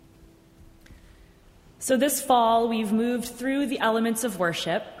So this fall, we've moved through the elements of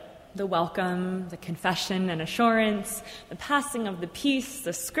worship, the welcome, the confession and assurance, the passing of the peace,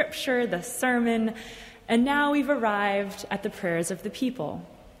 the scripture, the sermon, and now we've arrived at the prayers of the people.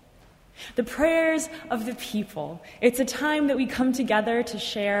 The prayers of the people. It's a time that we come together to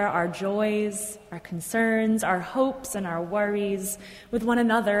share our joys, our concerns, our hopes, and our worries with one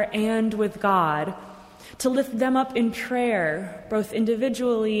another and with God, to lift them up in prayer, both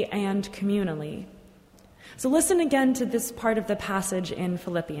individually and communally. So listen again to this part of the passage in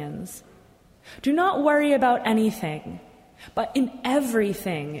Philippians. Do not worry about anything, but in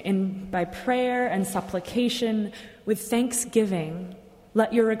everything, by prayer and supplication, with thanksgiving,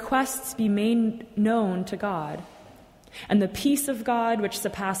 let your requests be made known to God. And the peace of God, which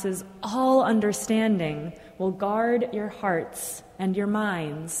surpasses all understanding, will guard your hearts and your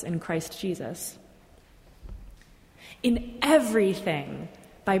minds in Christ Jesus. In everything,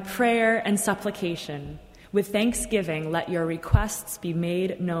 by prayer and supplication, with thanksgiving, let your requests be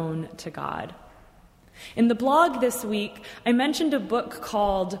made known to God. In the blog this week, I mentioned a book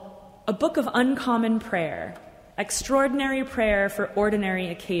called A Book of Uncommon Prayer, Extraordinary Prayer for Ordinary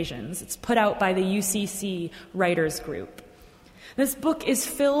Occasions. It's put out by the UCC Writers Group. This book is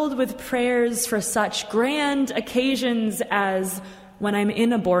filled with prayers for such grand occasions as when I'm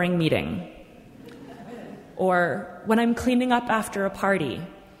in a boring meeting, or when I'm cleaning up after a party,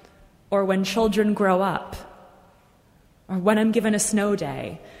 or when children grow up, or when I'm given a snow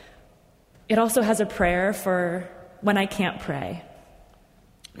day. It also has a prayer for when I can't pray.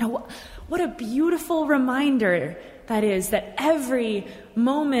 Now, what a beautiful reminder that is, that every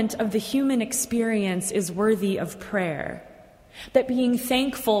moment of the human experience is worthy of prayer. That being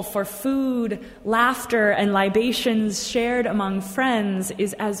thankful for food, laughter, and libations shared among friends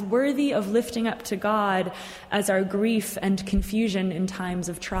is as worthy of lifting up to God as our grief and confusion in times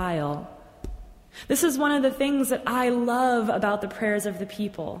of trial. This is one of the things that I love about the prayers of the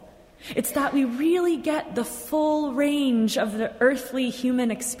people. It's that we really get the full range of the earthly human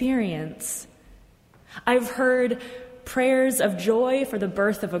experience. I've heard prayers of joy for the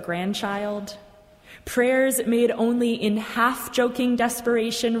birth of a grandchild, prayers made only in half-joking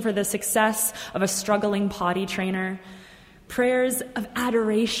desperation for the success of a struggling potty trainer, prayers of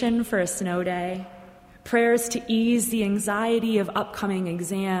adoration for a snow day, prayers to ease the anxiety of upcoming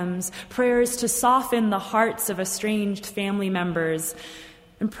exams, prayers to soften the hearts of estranged family members,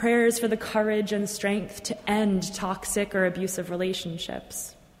 and prayers for the courage and strength to end toxic or abusive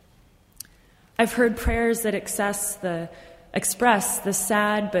relationships. I've heard prayers that express the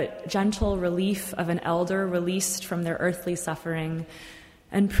sad but gentle relief of an elder released from their earthly suffering,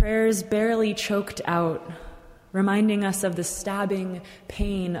 and prayers barely choked out, reminding us of the stabbing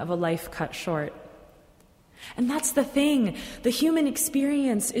pain of a life cut short. And that's the thing. The human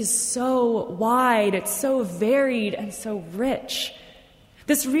experience is so wide, it's so varied and so rich.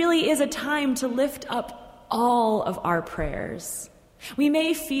 This really is a time to lift up all of our prayers. We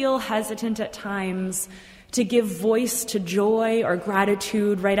may feel hesitant at times to give voice to joy or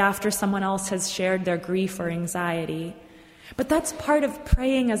gratitude right after someone else has shared their grief or anxiety. But that's part of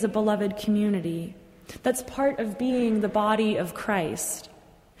praying as a beloved community. That's part of being the body of Christ.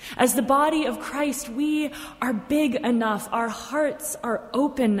 As the body of Christ, we are big enough, our hearts are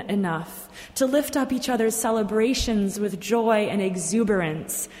open enough to lift up each other's celebrations with joy and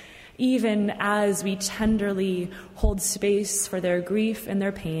exuberance, even as we tenderly hold space for their grief and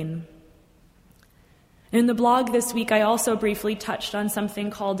their pain. In the blog this week, I also briefly touched on something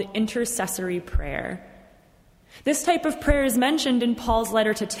called intercessory prayer. This type of prayer is mentioned in Paul's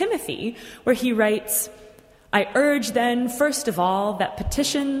letter to Timothy, where he writes, I urge then, first of all, that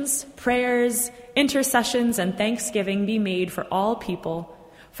petitions, prayers, intercessions, and thanksgiving be made for all people,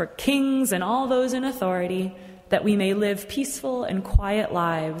 for kings and all those in authority, that we may live peaceful and quiet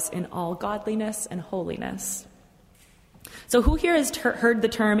lives in all godliness and holiness. So who here has heard the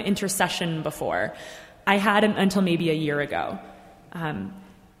term intercession before? I hadn't until maybe a year ago.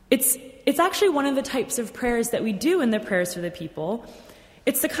 It's actually one of the types of prayers that we do in the prayers for the people.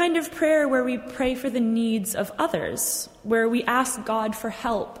 It's the kind of prayer where we pray for the needs of others, where we ask God for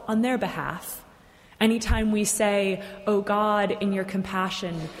help on their behalf. Anytime we say, "Oh God, in your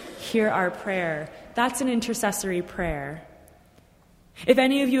compassion, hear our prayer," that's an intercessory prayer. If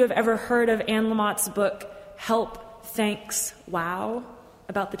any of you have ever heard of Anne Lamott's book, Help, Thanks, Wow,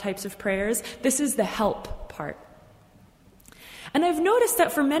 about the types of prayers, this is the help part. And I've noticed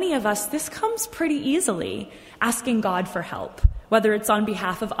that for many of us, this comes pretty easily, asking God for help, whether it's on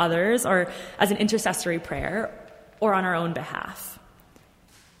behalf of others or as an intercessory prayer or on our own behalf.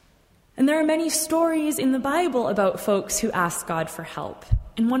 And there are many stories in the Bible about folks who ask God for help.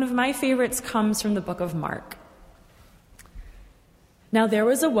 And one of my favorites comes from the book of Mark. Now there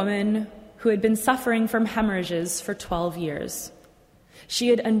was a woman who had been suffering from hemorrhages for 12 years. She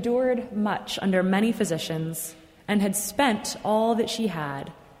had endured much under many physicians and had spent all that she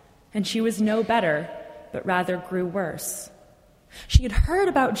had, and she was no better, but rather grew worse. She had heard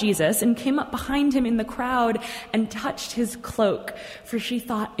about Jesus and came up behind him in the crowd and touched his cloak, for she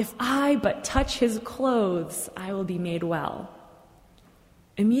thought, if I but touch his clothes, I will be made well.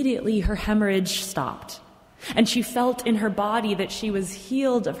 Immediately her hemorrhage stopped, and she felt in her body that she was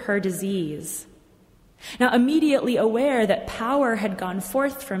healed of her disease. Now, immediately aware that power had gone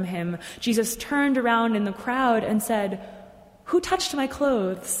forth from him, Jesus turned around in the crowd and said, "Who touched my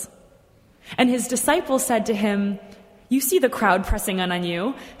clothes?" And his disciples said to him, "You see the crowd pressing in on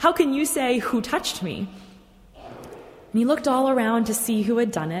you. How can you say, 'Who touched me?'" And he looked all around to see who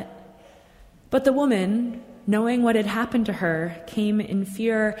had done it. But the woman, knowing what had happened to her, came in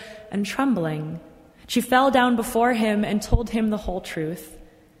fear and trembling. She fell down before him and told him the whole truth.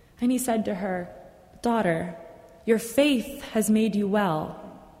 And he said to her, "Daughter, your faith has made you well.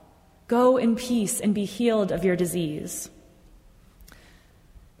 Go in peace and be healed of your disease."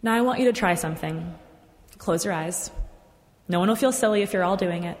 Now I want you to try something. Close your eyes. No one will feel silly if you're all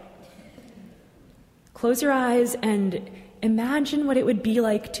doing it. Close your eyes and imagine what it would be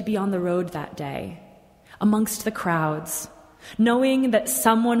like to be on the road that day, amongst the crowds, knowing that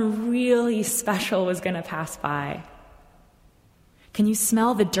someone really special was going to pass by. Can you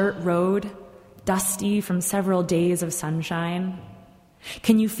smell the dirt road, dusty from several days of sunshine?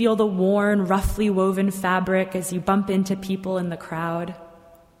 Can you feel the worn, roughly woven fabric as you bump into people in the crowd?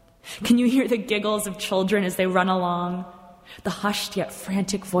 Can you hear the giggles of children as they run along? The hushed yet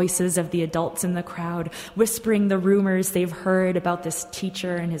frantic voices of the adults in the crowd, whispering the rumors they've heard about this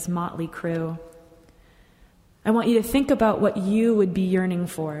teacher and his motley crew. I want you to think about what you would be yearning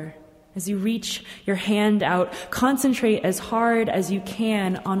for. As you reach your hand out, concentrate as hard as you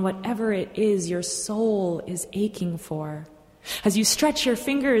can on whatever it is your soul is aching for. As you stretch your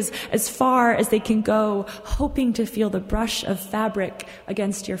fingers as far as they can go, hoping to feel the brush of fabric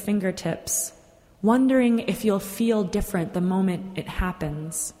against your fingertips, wondering if you'll feel different the moment it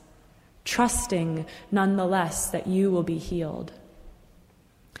happens, trusting nonetheless that you will be healed.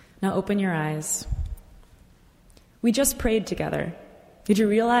 Now open your eyes. We just prayed together. Did you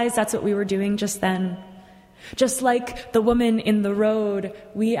realize that's what we were doing just then? Just like the woman in the road,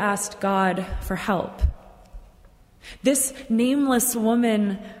 we asked God for help. This nameless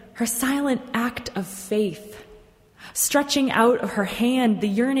woman, her silent act of faith, stretching out of her hand, the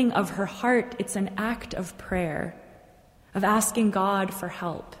yearning of her heart, it's an act of prayer, of asking God for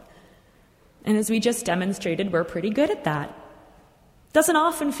help. And as we just demonstrated, we're pretty good at that. Doesn't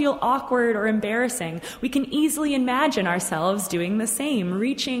often feel awkward or embarrassing. We can easily imagine ourselves doing the same,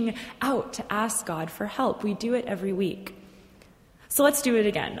 reaching out to ask God for help. We do it every week. So let's do it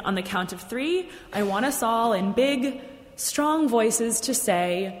again. On the count of 3, I want us all in big, strong voices to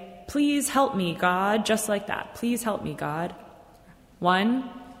say, "Please help me, God," just like that. Please help me, God. 1,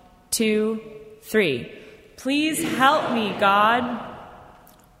 2, 3. Please help me, God.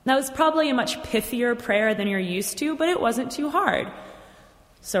 That was probably a much pithier prayer than you're used to, but it wasn't too hard.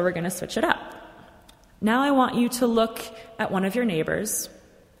 So we're going to switch it up. Now I want you to look at one of your neighbors.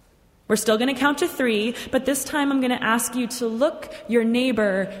 We're still going to count to 3, but this time I'm going to ask you to look your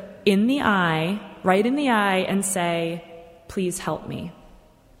neighbor in the eye, right in the eye, and say, "Please help me."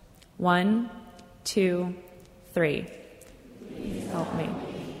 1, 2, 3. Please help me.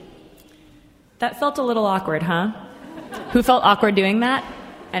 That felt a little awkward, huh? Who felt awkward doing that?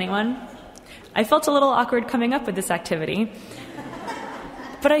 Anyone? I felt a little awkward coming up with this activity.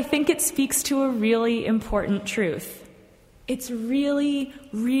 But I think it speaks to a really important truth. It's really,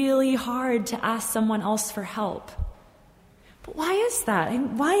 really hard to ask someone else for help. But why is that?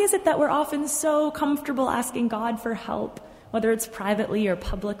 And why is it that we're often so comfortable asking God for help, whether it's privately or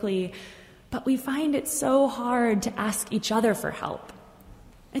publicly, but we find it so hard to ask each other for help?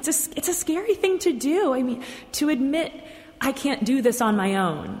 It's a scary thing to do. I mean, to admit, I can't do this on my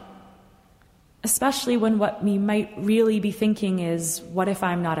own. Especially when what we might really be thinking is, what if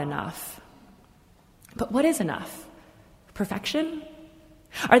I'm not enough? But what is enough? Perfection?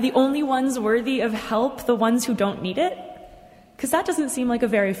 Are the only ones worthy of help the ones who don't need it? Because that doesn't seem like a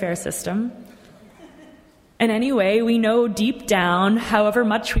very fair system. And anyway, we know deep down, however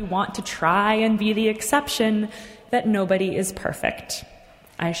much we want to try and be the exception, that nobody is perfect.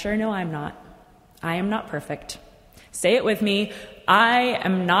 I sure know I'm not. I am not perfect. Say it with me. I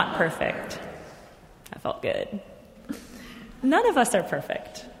am not perfect. That felt good. None of us are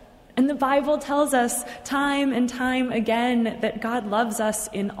perfect. And the Bible tells us time and time again that God loves us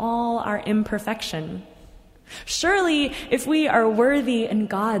in all our imperfection. Surely, if we are worthy in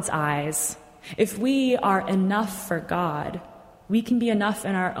God's eyes, if we are enough for God, we can be enough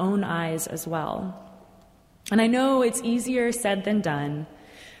in our own eyes as well. And I know it's easier said than done,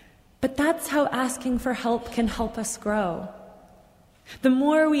 but that's how asking for help can help us grow. The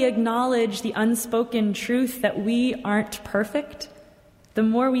more we acknowledge the unspoken truth that we aren't perfect, the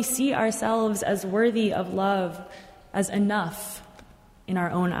more we see ourselves as worthy of love, as enough in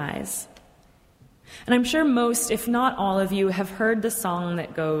our own eyes. And I'm sure most, if not all of you, have heard the song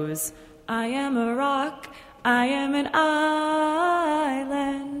that goes, "I am a rock, I am an island."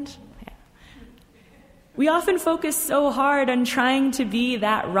 Yeah. We often focus so hard on trying to be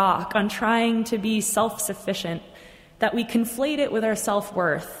that rock, on trying to be self-sufficient, that we conflate it with our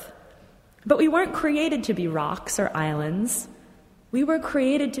self-worth. But we weren't created to be rocks or islands. We were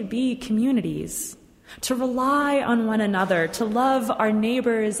created to be communities, to rely on one another, to love our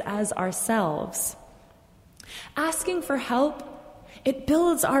neighbors as ourselves. Asking for help, it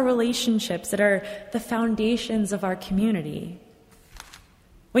builds our relationships that are the foundations of our community.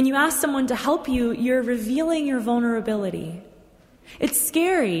 When you ask someone to help you, you're revealing your vulnerability. It's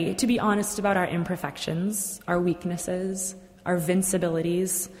scary to be honest about our imperfections, our weaknesses, our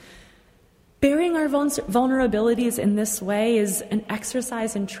vincibilities. Bearing our vulnerabilities in this way is an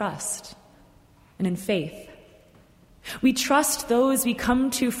exercise in trust and in faith. We trust those we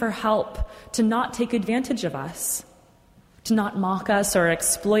come to for help to not take advantage of us, to not mock us or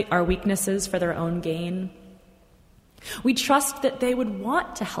exploit our weaknesses for their own gain. We trust that they would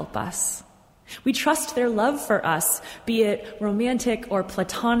want to help us. We trust their love for us, be it romantic or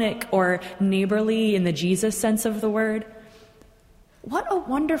platonic or neighborly in the Jesus sense of the word. What a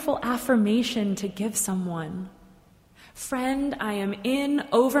wonderful affirmation to give someone. Friend, I am in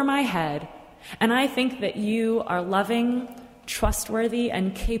over my head, and I think that you are loving, trustworthy,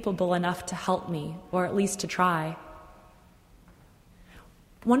 and capable enough to help me, or at least to try.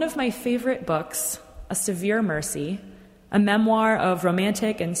 One of my favorite books, A Severe Mercy, a memoir of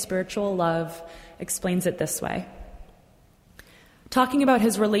romantic and spiritual love, explains it this way. Talking about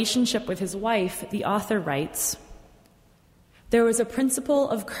his relationship with his wife, the author writes, "There was a principle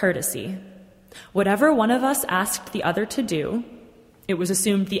of courtesy. Whatever one of us asked the other to do, it was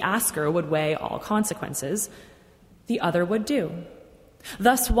assumed the asker would weigh all consequences, the other would do.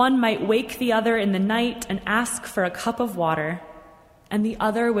 Thus one might wake the other in the night and ask for a cup of water, and the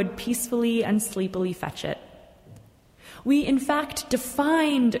other would peacefully and sleepily fetch it. We, in fact,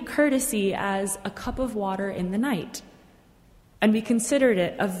 defined courtesy as a cup of water in the night, and we considered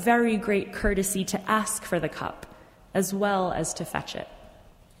it a very great courtesy to ask for the cup, as well as to fetch it."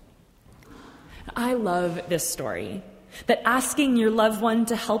 I love this story, that asking your loved one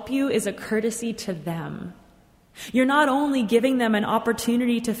to help you is a courtesy to them. You're not only giving them an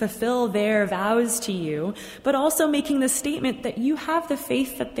opportunity to fulfill their vows to you, but also making the statement that you have the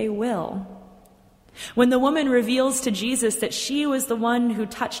faith that they will. When the woman reveals to Jesus that she was the one who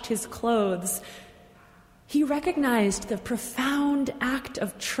touched his clothes, he recognized the profound act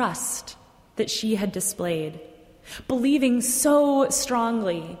of trust that she had displayed, believing so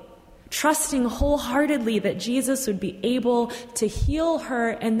strongly, trusting wholeheartedly that Jesus would be able to heal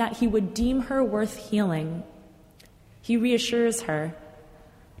her and that he would deem her worth healing. He reassures her,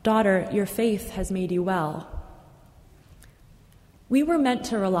 "Daughter, your faith has made you well." We were meant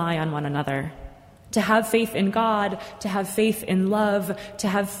to rely on one another, to have faith in God, to have faith in love, to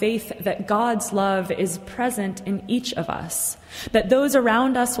have faith that God's love is present in each of us, that those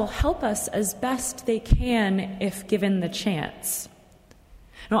around us will help us as best they can if given the chance.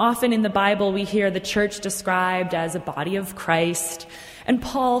 Now, often in the Bible, we hear the church described as a body of Christ, and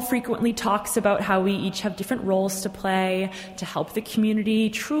Paul frequently talks about how we each have different roles to play to help the community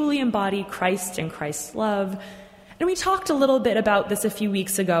truly embody Christ and Christ's love. And we talked a little bit about this a few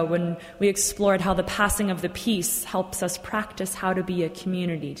weeks ago when we explored how the passing of the peace helps us practice how to be a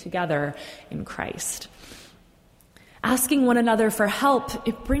community together in Christ. Asking one another for help,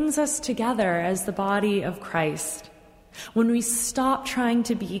 it brings us together as the body of Christ. When we stop trying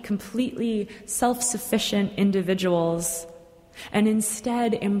to be completely self-sufficient individuals and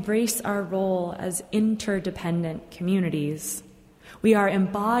instead embrace our role as interdependent communities, we are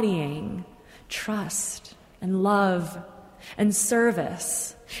embodying trust and love and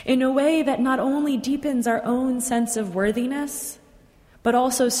service in a way that not only deepens our own sense of worthiness, but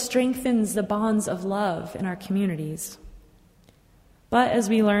also strengthens the bonds of love in our communities. But as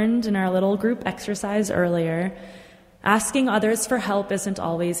we learned in our little group exercise earlier, asking others for help isn't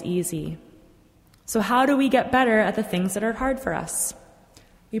always easy. So how do we get better at the things that are hard for us?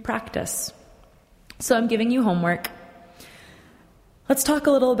 We practice. So I'm giving you homework. Let's talk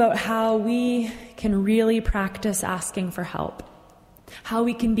a little about how we can really practice asking for help, how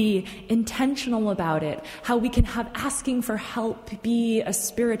we can be intentional about it, how we can have asking for help be a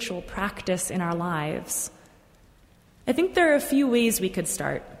spiritual practice in our lives. I think there are a few ways we could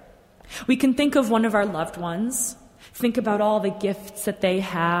start. We can think of one of our loved ones, think about all the gifts that they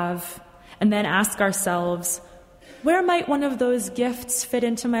have, and then ask ourselves, where might one of those gifts fit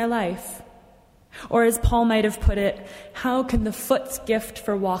into my life? Or as Paul might have put it, how can the foot's gift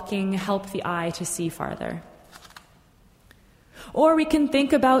for walking help the eye to see farther? Or we can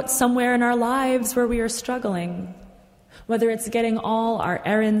think about somewhere in our lives where we are struggling, whether it's getting all our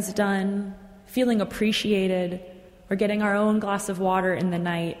errands done, feeling appreciated, or getting our own glass of water in the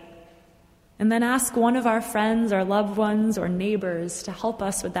night, and then ask one of our friends or loved ones or neighbors to help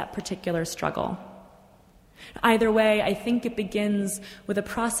us with that particular struggle. Either way, I think it begins with a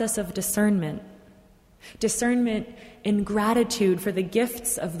process of discernment. Discernment in gratitude for the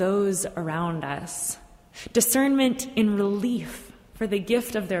gifts of those around us. Discernment in relief for the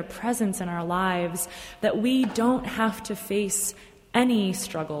gift of their presence in our lives, that we don't have to face any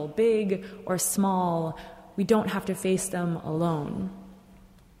struggle, big or small. We don't have to face them alone.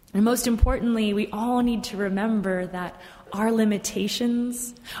 And most importantly, we all need to remember that our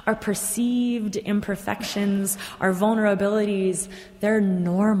limitations, our perceived imperfections, our vulnerabilities, they're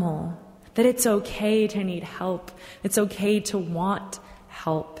normal. That it's okay to need help. It's okay to want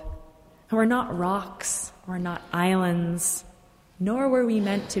help. And we're not rocks. We're not islands. Nor were we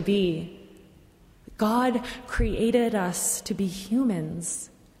meant to be. God created us to be humans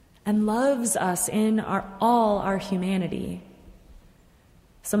and loves us in all our humanity.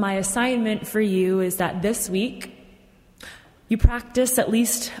 So my assignment for you is that this week, you practice at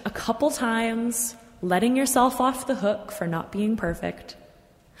least a couple times letting yourself off the hook for not being perfect,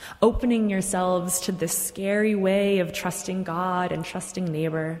 opening yourselves to this scary way of trusting God and trusting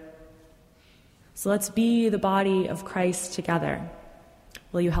neighbor. So let's be the body of Christ together.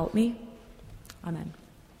 Will you help me? Amen.